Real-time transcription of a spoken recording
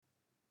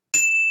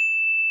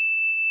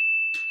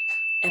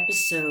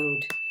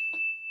Episode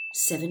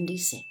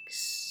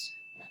 76.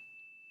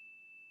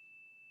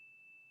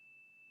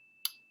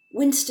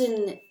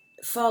 Winston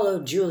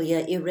followed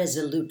Julia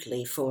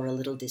irresolutely for a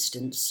little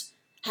distance,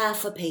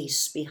 half a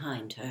pace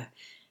behind her.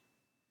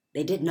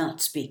 They did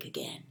not speak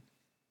again.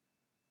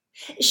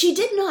 She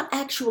did not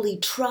actually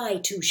try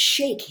to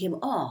shake him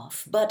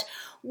off, but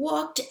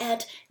walked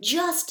at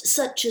just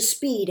such a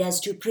speed as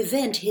to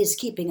prevent his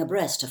keeping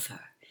abreast of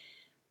her.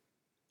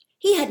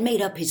 He had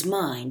made up his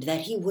mind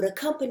that he would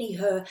accompany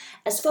her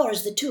as far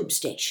as the tube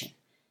station.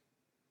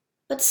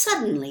 But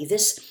suddenly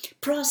this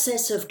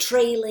process of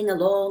trailing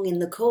along in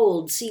the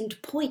cold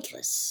seemed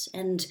pointless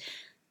and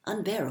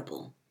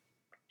unbearable.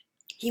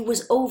 He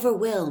was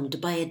overwhelmed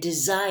by a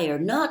desire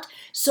not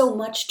so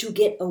much to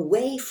get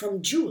away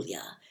from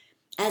Julia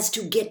as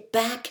to get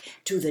back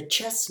to the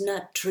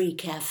Chestnut Tree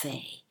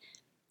Cafe,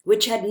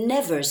 which had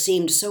never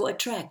seemed so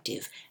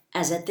attractive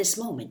as at this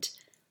moment.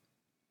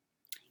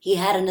 He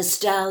had a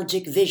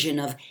nostalgic vision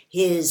of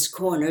his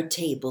corner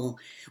table,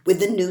 with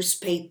the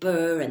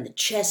newspaper and the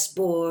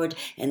chessboard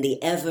and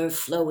the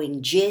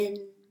ever-flowing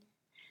gin.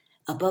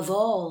 Above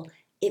all,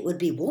 it would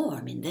be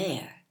warm in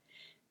there.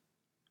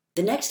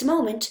 The next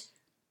moment,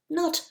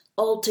 not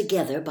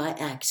altogether by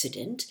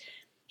accident,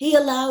 he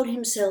allowed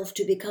himself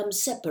to become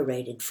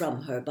separated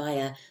from her by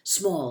a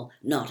small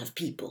knot of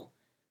people.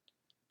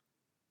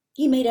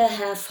 He made a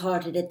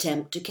half-hearted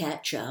attempt to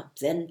catch up,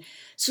 then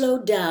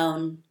slowed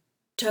down,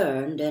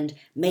 turned, and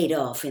made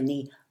off in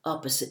the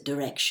opposite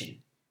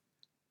direction.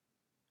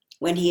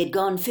 When he had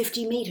gone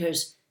 50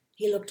 meters,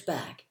 he looked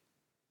back.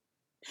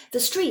 The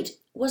street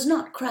was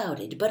not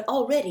crowded, but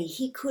already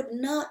he could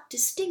not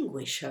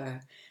distinguish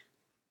her.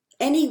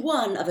 Any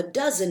one of a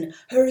dozen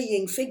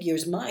hurrying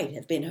figures might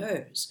have been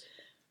hers.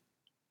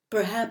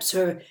 Perhaps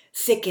her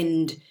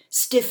thickened,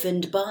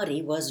 stiffened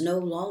body was no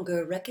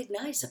longer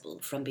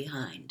recognizable from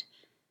behind.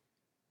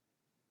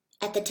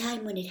 "At the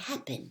time when it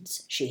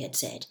happens," she had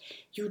said,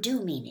 "you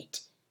do mean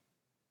it."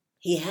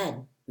 He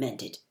had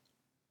meant it.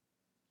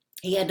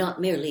 He had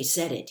not merely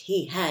said it,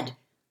 he had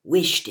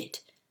wished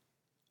it.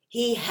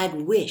 He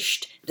had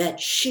wished that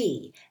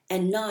she,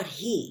 and not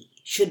he,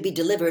 should be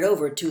delivered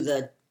over to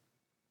the...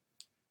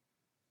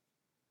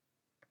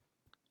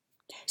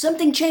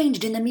 Something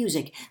changed in the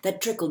music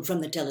that trickled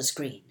from the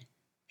telescreen.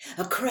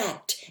 A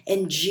cracked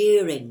and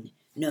jeering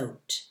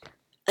note,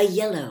 a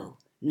yellow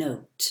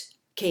note,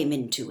 came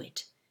into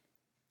it.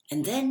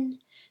 And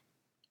then,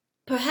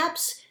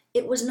 perhaps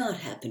it was not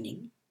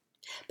happening.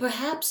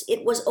 Perhaps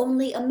it was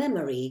only a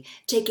memory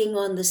taking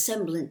on the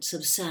semblance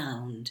of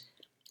sound.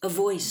 A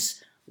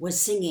voice was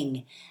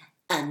singing,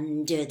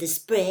 "Under the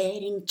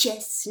spreading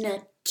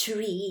chestnut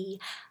tree,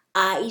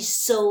 I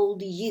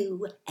sold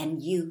you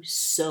and you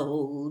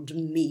sold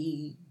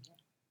me."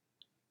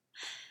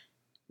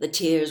 The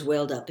tears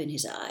welled up in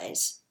his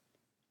eyes.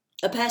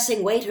 A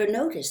passing waiter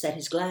noticed that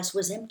his glass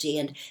was empty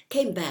and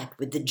came back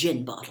with the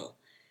gin bottle.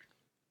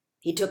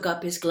 He took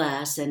up his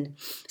glass and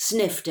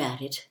sniffed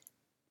at it.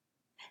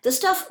 The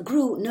stuff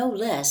grew no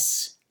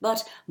less,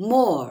 but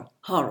more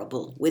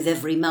horrible with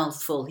every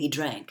mouthful he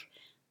drank.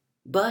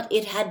 But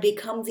it had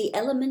become the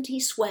element he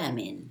swam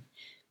in.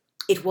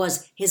 It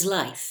was his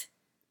life,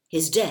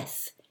 his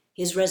death,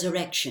 his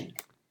resurrection.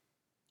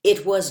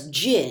 It was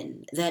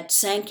gin that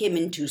sank him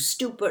into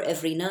stupor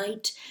every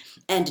night,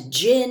 and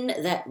gin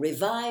that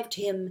revived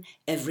him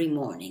every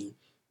morning.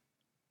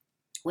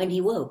 When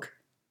he woke,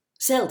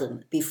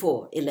 seldom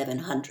before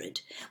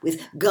 1100,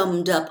 with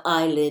gummed-up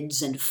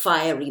eyelids and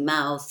fiery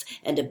mouth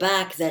and a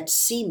back that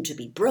seemed to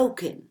be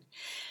broken,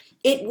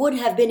 it would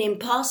have been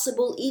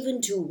impossible even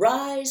to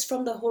rise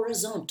from the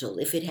horizontal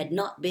if it had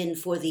not been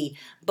for the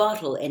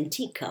bottle and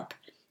teacup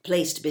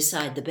placed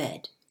beside the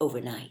bed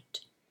overnight.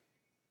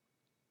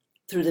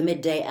 Through the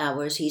midday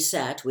hours he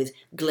sat with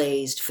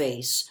glazed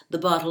face, the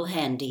bottle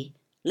handy,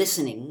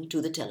 listening to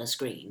the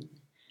telescreen.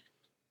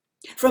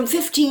 From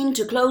 15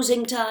 to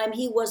closing time,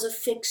 he was a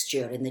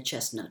fixture in the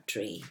chestnut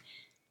tree.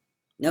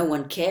 No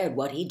one cared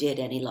what he did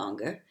any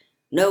longer.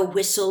 No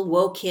whistle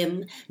woke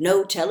him,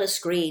 no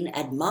telescreen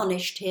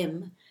admonished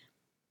him.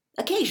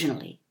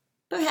 Occasionally,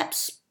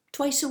 perhaps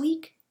twice a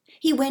week,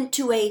 he went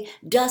to a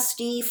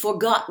dusty,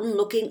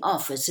 forgotten-looking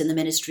office in the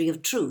Ministry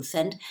of Truth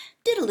and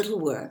did a little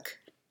work,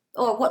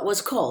 or what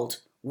was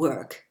called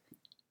work.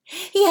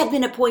 He had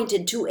been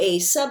appointed to a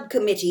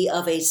subcommittee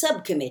of a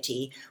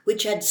subcommittee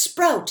which had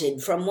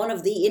sprouted from one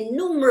of the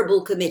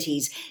innumerable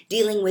committees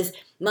dealing with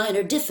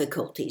minor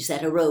difficulties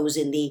that arose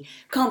in the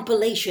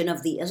compilation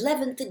of the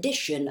 11th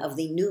edition of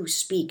the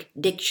Newspeak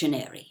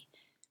Dictionary.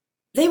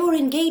 They were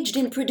engaged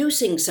in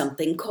producing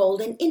something called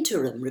an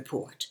interim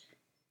report.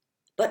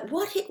 But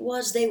what it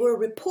was they were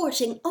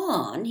reporting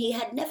on, he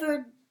had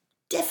never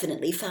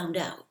definitely found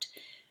out.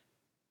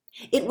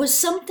 It was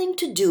something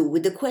to do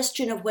with the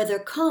question of whether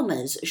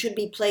commas should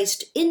be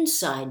placed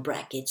inside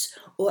brackets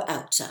or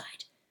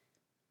outside.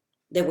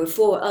 There were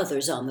 4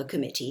 others on the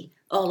committee,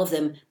 all of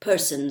them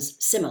persons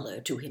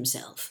similar to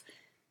himself.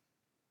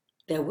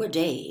 There were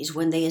days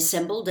when they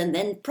assembled and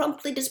then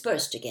promptly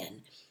dispersed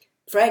again.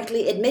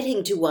 frankly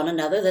admitting to one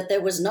another that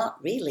there was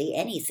not really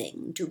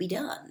anything to be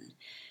done.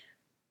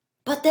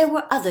 But there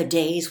were other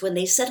days when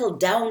they settled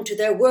down to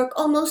their work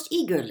almost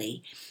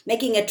eagerly,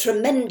 making a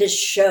tremendous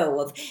show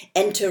of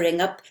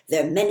entering up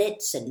their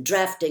minutes and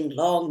drafting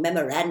long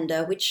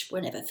memoranda which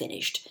were never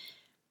finished.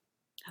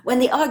 When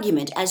the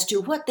argument as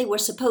to what they were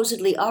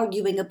supposedly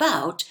arguing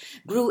about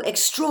grew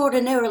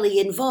extraordinarily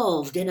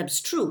involved and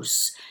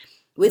abstruse,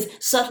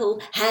 with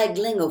subtle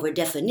haggling over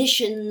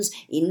definitions,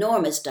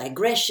 enormous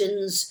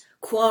digressions,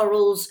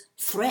 quarrels,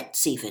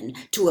 threats even,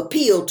 to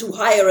appeal to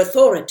higher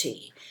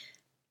authority.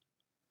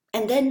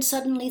 And then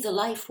suddenly the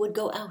life would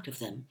go out of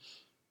them,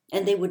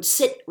 and they would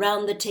sit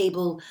round the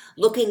table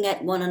looking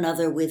at one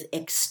another with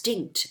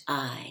extinct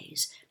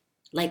eyes,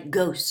 like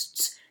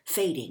ghosts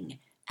fading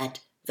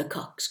at the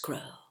cock's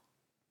crow.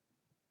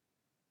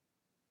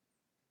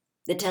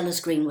 The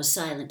telescreen was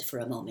silent for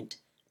a moment.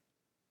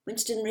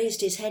 Winston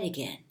raised his head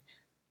again.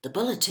 The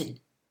bulletin.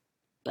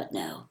 But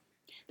no,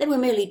 they were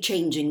merely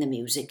changing the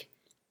music.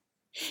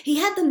 He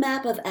had the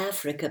map of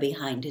Africa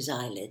behind his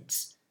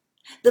eyelids.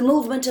 The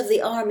movement of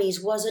the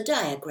armies was a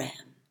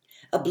diagram,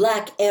 a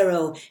black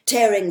arrow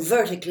tearing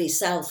vertically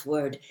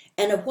southward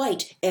and a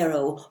white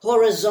arrow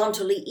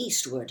horizontally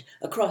eastward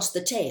across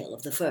the tail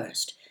of the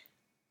first.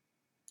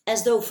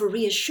 As though for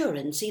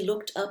reassurance, he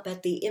looked up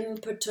at the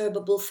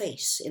imperturbable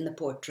face in the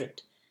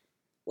portrait.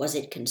 Was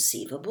it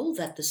conceivable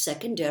that the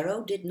second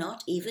arrow did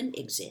not even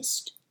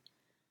exist?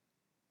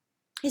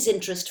 His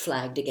interest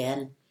flagged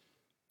again.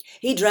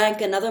 He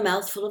drank another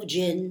mouthful of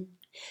gin,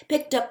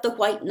 picked up the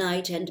White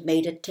Knight, and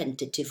made a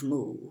tentative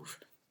move.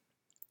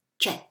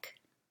 Check.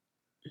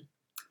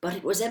 But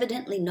it was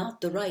evidently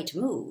not the right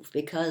move,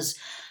 because,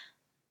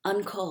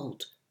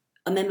 uncalled,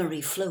 a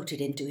memory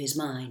floated into his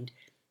mind.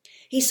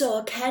 He saw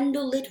a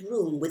candle-lit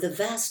room with a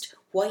vast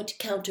white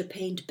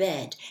counterpaned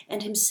bed,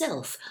 and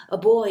himself, a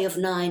boy of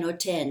 9 or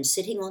 10,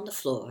 sitting on the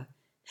floor,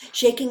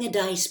 shaking a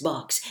dice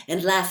box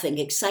and laughing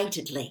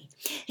excitedly.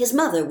 His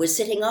mother was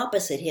sitting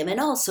opposite him and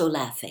also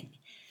laughing.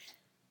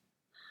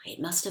 It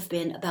must have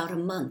been about a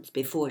month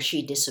before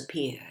she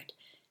disappeared.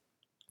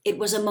 It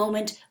was a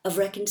moment of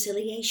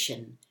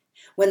reconciliation,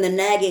 when the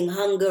nagging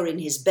hunger in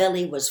his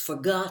belly was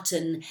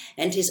forgotten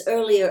and his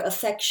earlier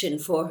affection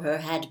for her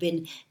had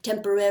been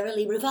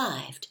temporarily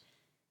revived.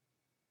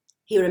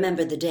 He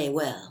remembered the day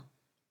well,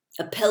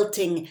 a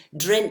pelting,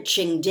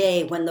 drenching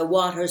day when the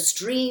water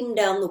streamed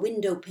down the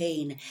window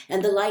pane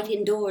and the light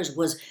indoors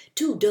was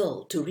too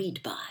dull to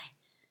read by.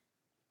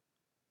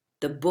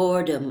 The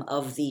boredom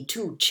of the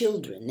 2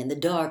 children in the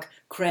dark,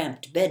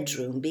 cramped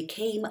bedroom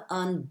became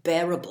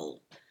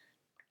unbearable.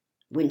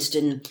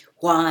 Winston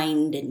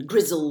whined and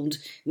grizzled,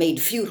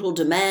 made futile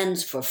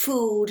demands for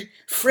food,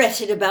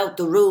 fretted about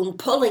the room,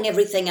 pulling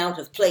everything out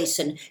of place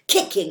and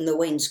kicking the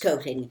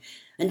wainscoting,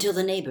 until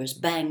the neighbors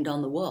banged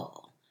on the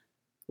wall,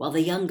 while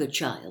the younger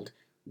child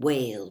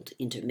wailed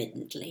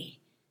intermittently.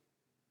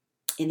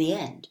 In the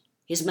end,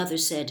 his mother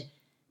said,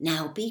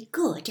 "Now be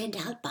good and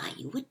I'll buy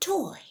you a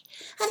toy,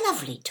 a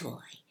lovely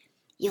toy.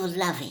 You'll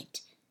love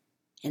it."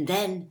 And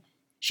then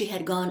she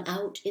had gone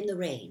out in the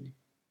rain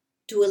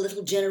to a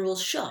little general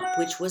shop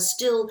which was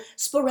still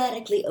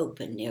sporadically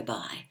open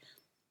nearby.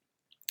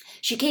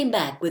 She came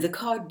back with a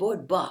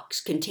cardboard box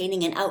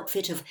containing an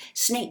outfit of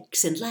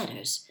snakes and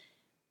ladders.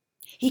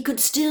 He could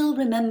still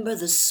remember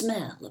the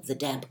smell of the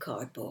damp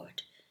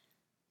cardboard.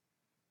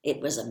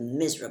 It was a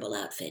miserable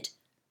outfit.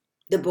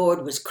 The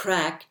board was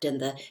cracked, and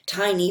the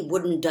tiny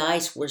wooden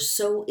dice were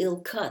so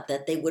ill-cut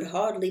that they would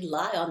hardly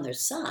lie on their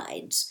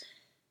sides.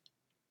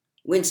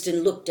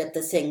 Winston looked at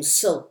the thing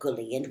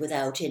sulkily and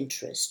without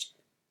interest.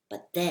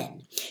 But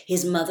then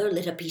his mother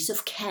lit a piece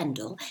of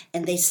candle,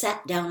 and they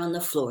sat down on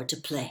the floor to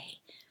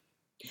play.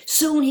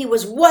 Soon he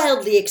was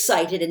wildly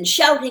excited and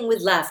shouting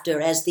with laughter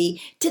as the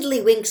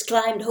tiddlywinks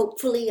climbed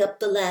hopefully up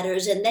the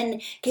ladders and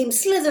then came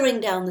slithering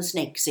down the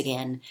snakes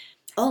again,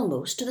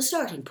 almost to the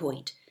starting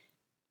point.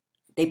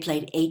 They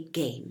played 8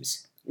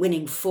 games,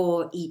 winning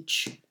 4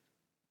 each.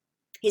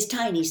 His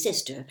tiny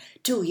sister,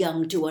 too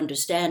young to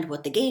understand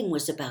what the game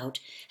was about,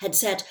 had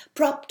sat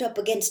propped up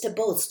against a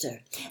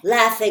bolster,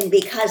 laughing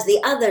because the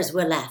others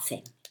were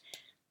laughing.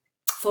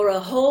 For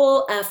a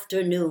whole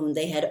afternoon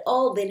they had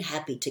all been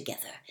happy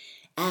together,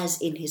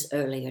 as in his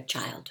earlier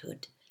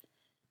childhood.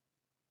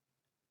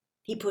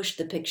 He pushed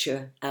the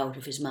picture out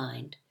of his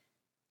mind.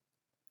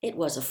 It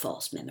was a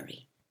false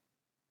memory.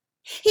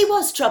 He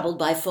was troubled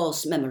by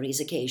false memories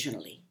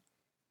occasionally.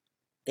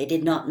 They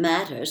did not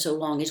matter so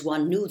long as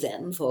one knew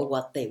them for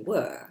what they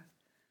were.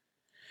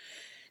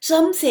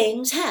 Some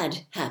things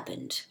had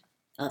happened,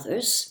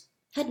 others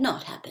had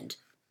not happened.